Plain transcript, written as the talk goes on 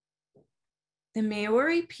The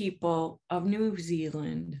Maori people of New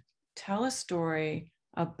Zealand tell a story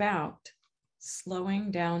about slowing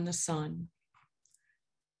down the sun.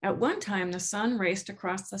 At one time, the sun raced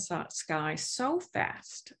across the sky so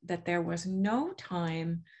fast that there was no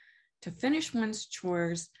time to finish one's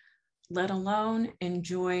chores, let alone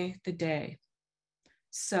enjoy the day.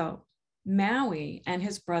 So Maui and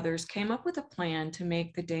his brothers came up with a plan to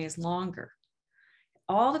make the days longer.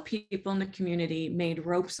 All the people in the community made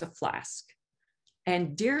ropes of flask.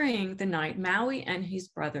 And during the night, Maui and his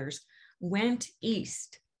brothers went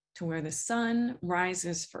east to where the sun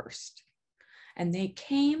rises first. And they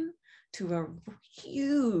came to a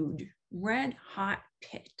huge red hot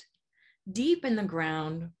pit deep in the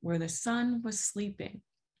ground where the sun was sleeping.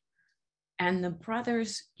 And the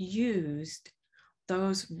brothers used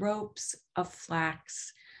those ropes of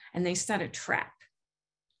flax and they set a trap.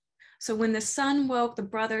 So when the sun woke, the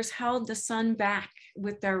brothers held the sun back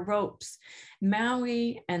with their ropes.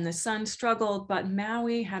 Maui and the sun struggled, but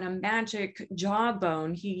Maui had a magic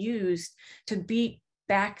jawbone he used to beat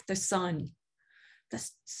back the sun. The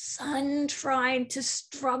sun tried to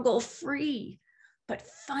struggle free, but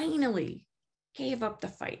finally gave up the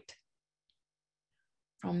fight.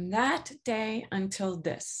 From that day until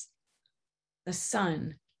this, the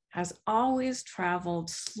sun has always traveled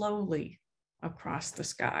slowly across the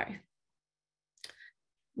sky.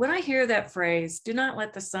 When I hear that phrase, do not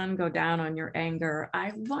let the sun go down on your anger,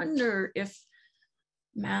 I wonder if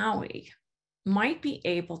Maui might be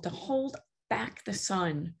able to hold back the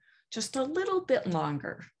sun just a little bit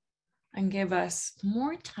longer and give us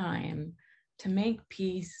more time to make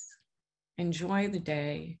peace, enjoy the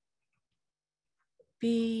day,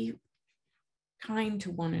 be kind to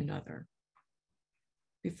one another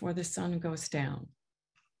before the sun goes down.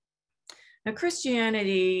 Now,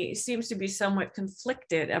 Christianity seems to be somewhat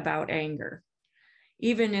conflicted about anger.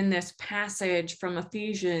 Even in this passage from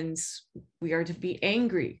Ephesians, we are to be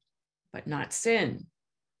angry, but not sin.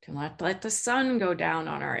 Do not let the sun go down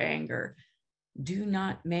on our anger. Do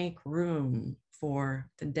not make room for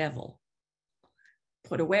the devil.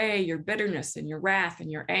 Put away your bitterness and your wrath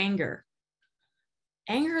and your anger.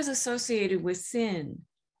 Anger is associated with sin,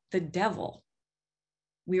 the devil.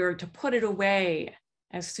 We are to put it away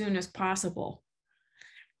as soon as possible.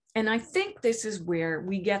 And I think this is where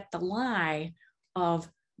we get the lie of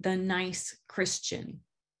the nice Christian.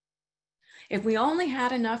 If we only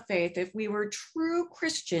had enough faith, if we were true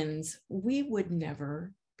Christians, we would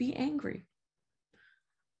never be angry.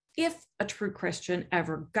 If a true Christian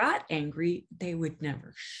ever got angry, they would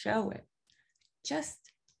never show it. Just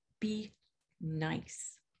be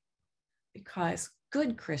nice, because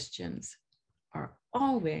good Christians are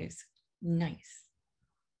always nice.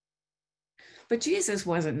 But Jesus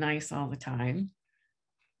wasn't nice all the time.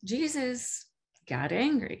 Jesus got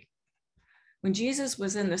angry. When Jesus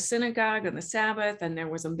was in the synagogue on the Sabbath and there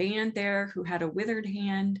was a man there who had a withered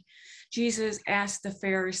hand, Jesus asked the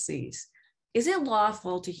Pharisees, "Is it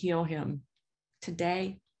lawful to heal him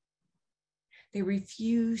today?" They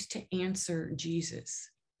refused to answer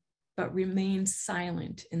Jesus, but remained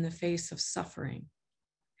silent in the face of suffering.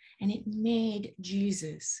 And it made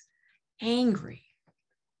Jesus angry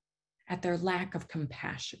at their lack of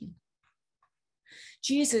compassion.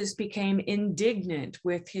 Jesus became indignant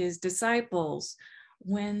with his disciples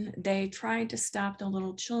when they tried to stop the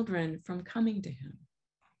little children from coming to him.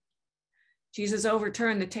 Jesus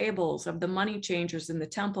overturned the tables of the money changers in the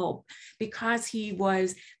temple because he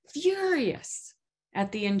was furious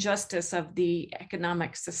at the injustice of the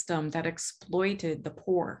economic system that exploited the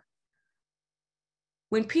poor.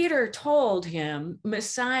 When Peter told him,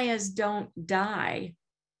 "Messiahs don't die,"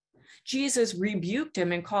 Jesus rebuked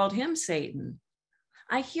him and called him Satan.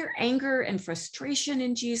 I hear anger and frustration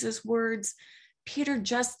in Jesus' words. Peter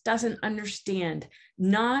just doesn't understand.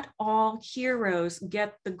 Not all heroes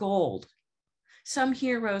get the gold. Some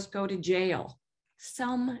heroes go to jail.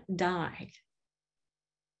 Some die.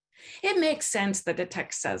 It makes sense that the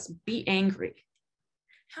text says, be angry.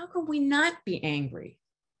 How can we not be angry?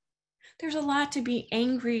 There's a lot to be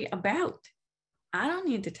angry about. I don't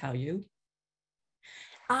need to tell you.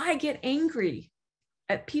 I get angry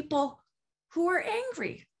at people who are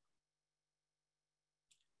angry.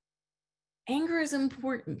 Anger is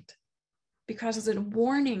important because it's a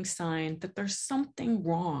warning sign that there's something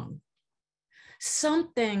wrong,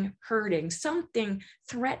 something hurting, something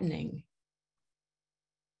threatening.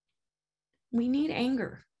 We need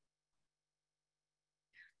anger.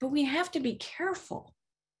 But we have to be careful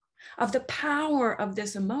of the power of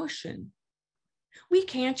this emotion. We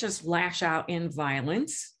can't just lash out in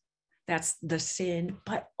violence. That's the sin,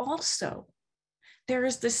 but also There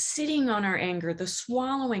is the sitting on our anger, the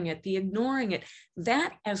swallowing it, the ignoring it.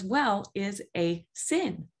 That as well is a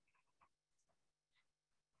sin.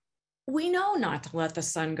 We know not to let the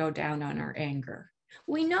sun go down on our anger.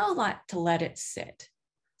 We know not to let it sit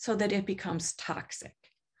so that it becomes toxic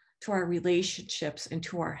to our relationships and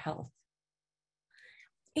to our health.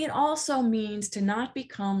 It also means to not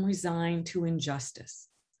become resigned to injustice,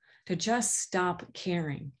 to just stop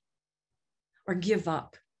caring or give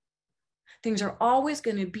up. Things are always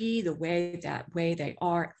going to be the way they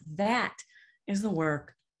are. That is the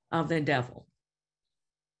work of the devil.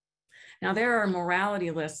 Now, there are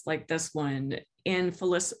morality lists like this one in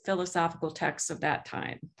philosophical texts of that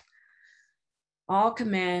time. All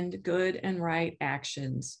commend good and right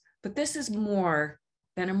actions, but this is more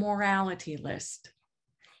than a morality list.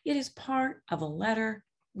 It is part of a letter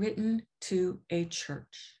written to a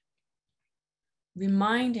church,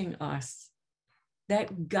 reminding us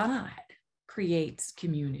that God creates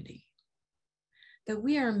community, that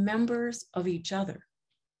we are members of each other.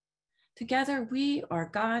 Together, we are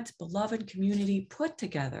God's beloved community put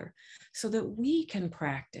together so that we can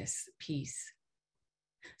practice peace,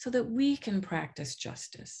 so that we can practice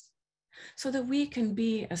justice, so that we can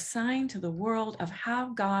be a sign to the world of how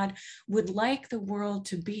God would like the world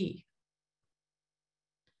to be.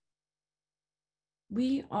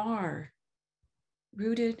 We are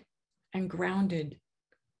rooted and grounded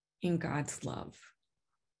in God's love.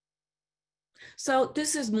 So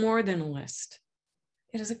this is more than a list.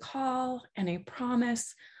 It is a call and a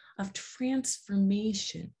promise of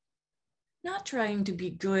transformation, not trying to be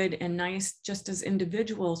good and nice just as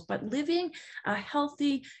individuals, but living a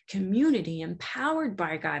healthy community empowered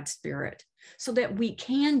by God's Spirit so that we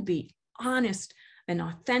can be honest and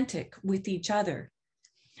authentic with each other.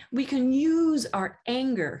 We can use our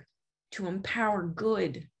anger to empower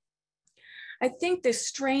good. I think this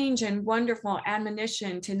strange and wonderful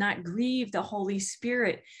admonition to not grieve the Holy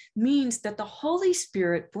Spirit means that the Holy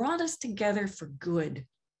Spirit brought us together for good,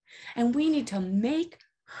 and we need to make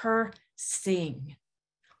her sing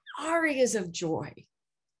arias of joy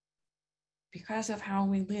because of how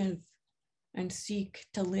we live and seek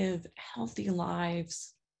to live healthy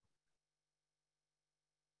lives.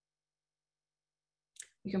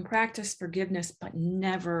 We can practice forgiveness, but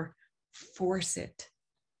never force it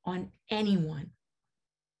on anyone.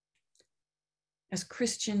 As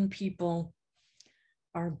Christian people,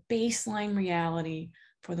 our baseline reality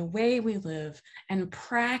for the way we live and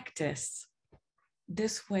practice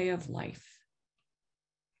this way of life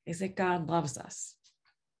is that God loves us.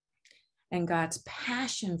 And God's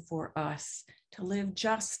passion for us to live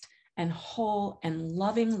just and whole and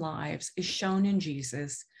loving lives is shown in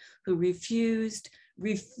Jesus, who refused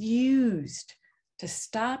to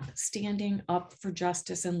stop standing up for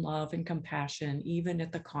justice and love and compassion, even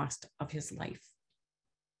at the cost of his life.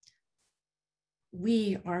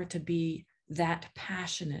 We are to be that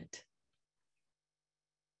passionate.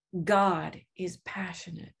 God is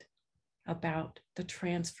passionate about the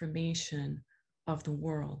transformation of the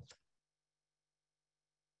world.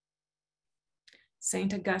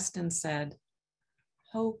 St. Augustine said,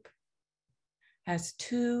 "Hope has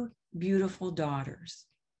two beautiful daughters.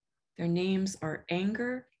 Their names are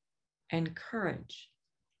anger and courage.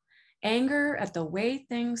 Anger at the way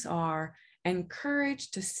things are, and courage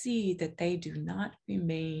to see that they do not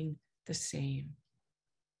remain the same."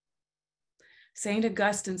 St.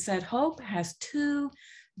 Augustine said, hope has two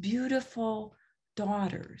beautiful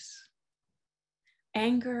daughters,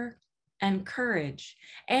 anger and courage.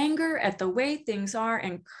 Anger at the way things are,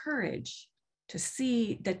 and courage to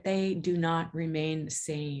see that they do not remain the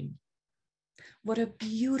same. What a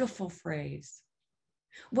beautiful phrase.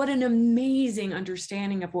 What an amazing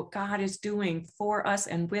understanding of what God is doing for us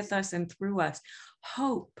and with us and through us.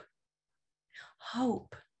 Hope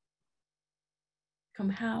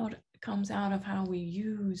comes out of how we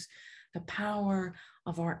use the power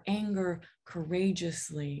of our anger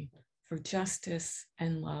courageously for justice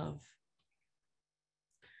and love.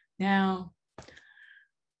 Now,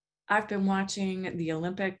 I've been watching the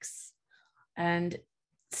Olympics and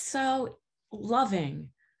so loving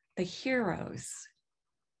the heroes.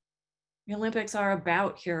 The Olympics are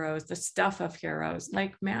about heroes, the stuff of heroes,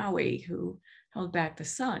 like Maui, who held back the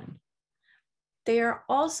sun. They are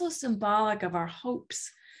also symbolic of our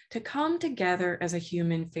hopes to come together as a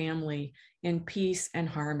human family in peace and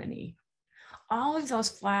harmony. All of those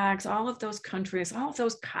flags, all of those countries, all of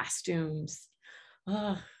those costumes,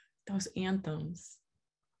 those anthems,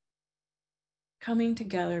 coming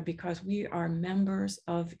together because we are members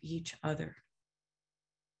of each other.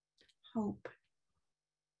 Hope.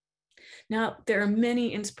 Now, there are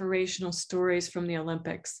many inspirational stories from the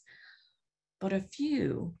Olympics, but a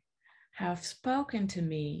few have spoken to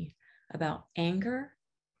me about anger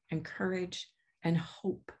and courage and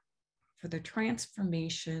hope for the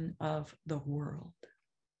transformation of the world.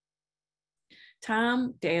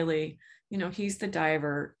 Tom Daly, he's the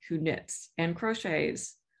diver who knits and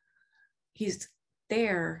crochets. He's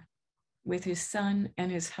there with his son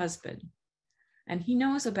and his husband, and he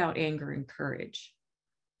knows about anger and courage.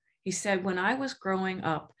 He said, when I was growing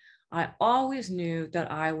up, I always knew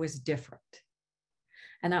that I was different.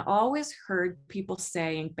 And I always heard people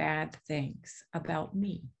saying bad things about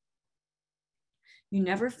me. You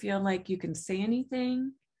never feel like you can say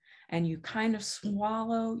anything, and you kind of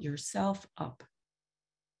swallow yourself up.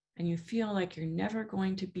 And you feel like you're never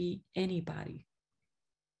going to be anybody.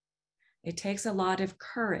 It takes a lot of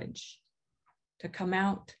courage to come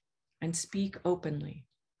out and speak openly.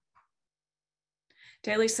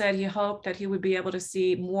 Daly said he hoped that he would be able to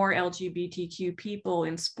see more LGBTQ people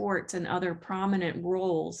in sports and other prominent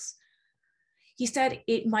roles. He said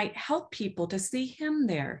it might help people to see him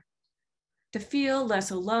there, to feel less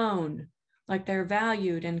alone, like they're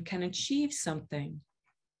valued and can achieve something.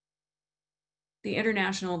 The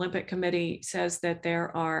International Olympic Committee says that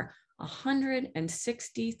there are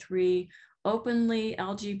 163 openly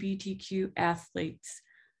LGBTQ athletes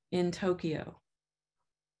in Tokyo.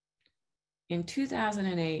 In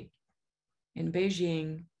 2008, in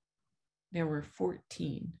Beijing, there were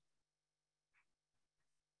 14.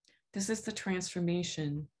 This is the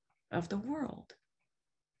transformation of the world.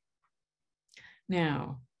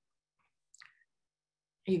 Now,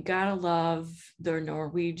 you gotta love the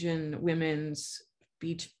Norwegian women's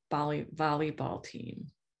beach volleyball team.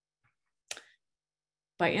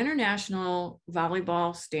 By international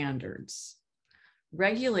volleyball standards,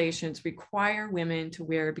 regulations require women to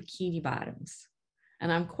wear bikini bottoms.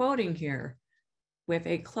 And I'm quoting here, with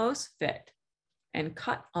a close fit and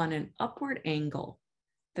cut on an upward angle,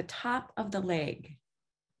 the top of the leg,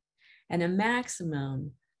 and a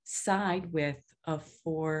maximum side width of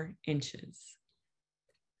 4 inches.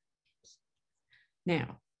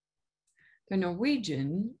 Now, the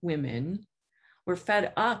Norwegian women were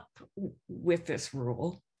fed up with this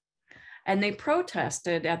rule, and they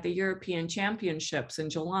protested at the European Championships in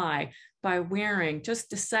July by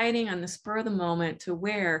deciding on the spur of the moment to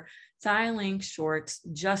wear thigh-length shorts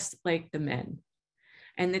just like the men.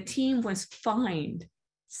 And the team was fined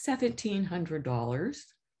 $1,700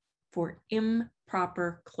 for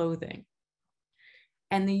improper clothing.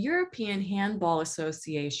 And the European Handball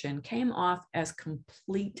Association came off as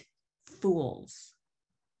complete fools.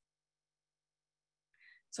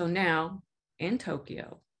 So now in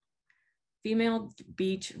Tokyo, female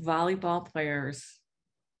beach volleyball players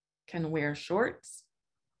can wear shorts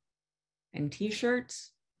and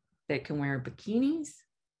t-shirts. They can wear bikinis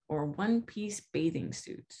or one-piece bathing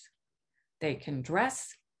suits. They can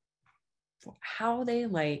dress for how they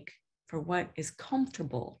like, for what is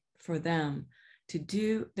comfortable for them to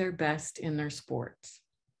do their best in their sports.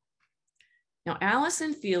 Now,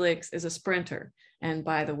 Allison Felix is a sprinter. And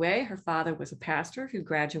by the way, her father was a pastor who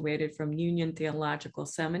graduated from Union Theological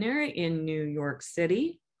Seminary in New York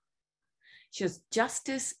City. She has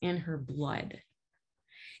justice in her blood.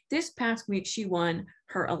 This past week, she won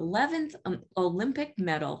her 11th Olympic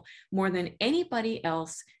medal, more than anybody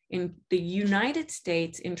else in the United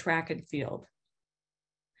States in track and field.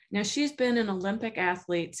 Now, she's been an Olympic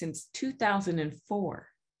athlete since 2004.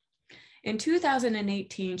 In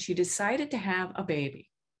 2018, she decided to have a baby.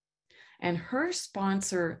 And her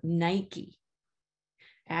sponsor, Nike,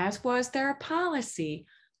 as was their policy,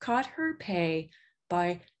 cut her pay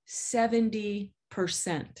by 70%.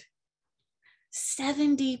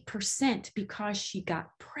 70% because she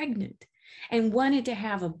got pregnant and wanted to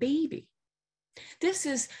have a baby. This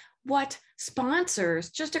is what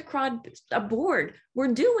sponsors just across the board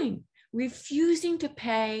were doing, refusing to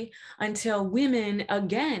pay until women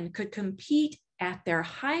again could compete at their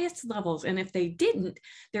highest levels. And if they didn't,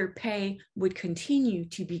 their pay would continue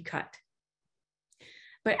to be cut.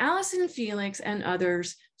 But Allison Felix and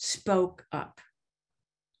others spoke up.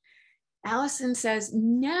 Allison says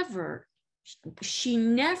she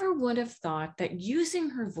never would have thought that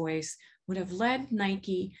using her voice would have led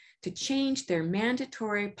Nike to change their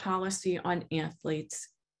mandatory policy on athletes.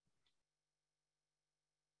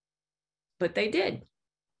 But they did.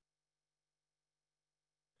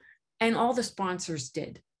 And all the sponsors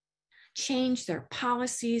did, change their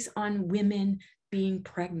policies on women being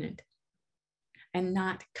pregnant and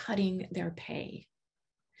not cutting their pay.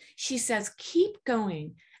 She says, keep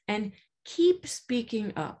going and keep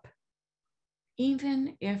speaking up,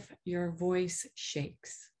 even if your voice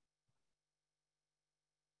shakes.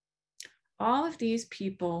 All of these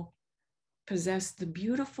people possess the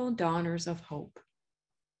beautiful daughters of hope.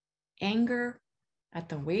 Anger at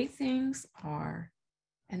the way things are,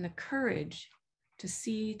 and the courage to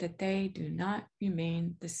see that they do not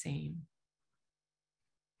remain the same.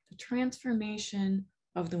 The transformation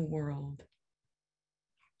of the world.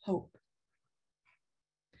 Hope.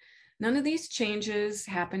 None of these changes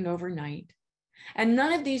happened overnight, and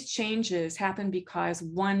none of these changes happened because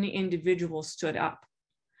one individual stood up.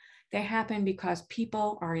 They happen because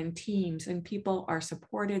people are in teams and people are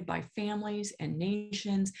supported by families and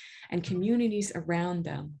nations and communities around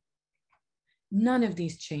them. None of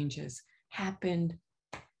these changes happened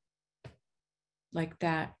like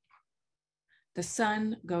that. The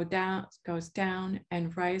sun goes down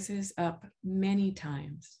and rises up many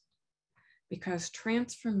times because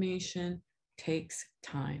transformation takes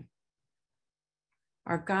time.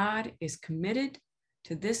 Our God is committed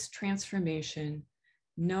to this transformation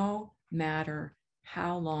no matter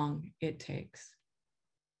how long it takes.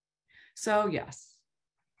 So yes,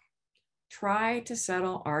 try to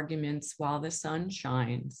settle arguments while the sun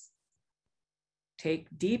shines. Take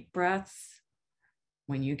deep breaths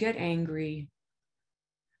when you get angry,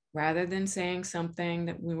 rather than saying something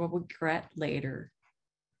that we will regret later.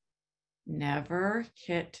 Never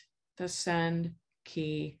hit the send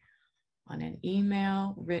key on an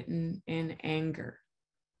email written in anger.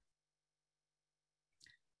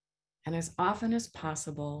 And as often as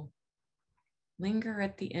possible, linger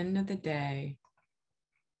at the end of the day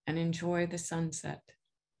and enjoy the sunset.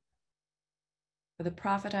 For the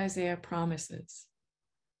prophet Isaiah promises,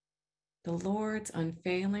 the Lord's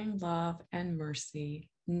unfailing love and mercy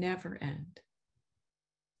never end.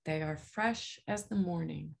 They are fresh as the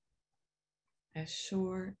morning, as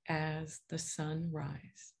sure as the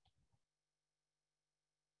sunrise.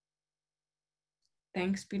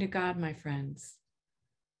 Thanks be to God, my friends.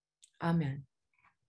 Amen.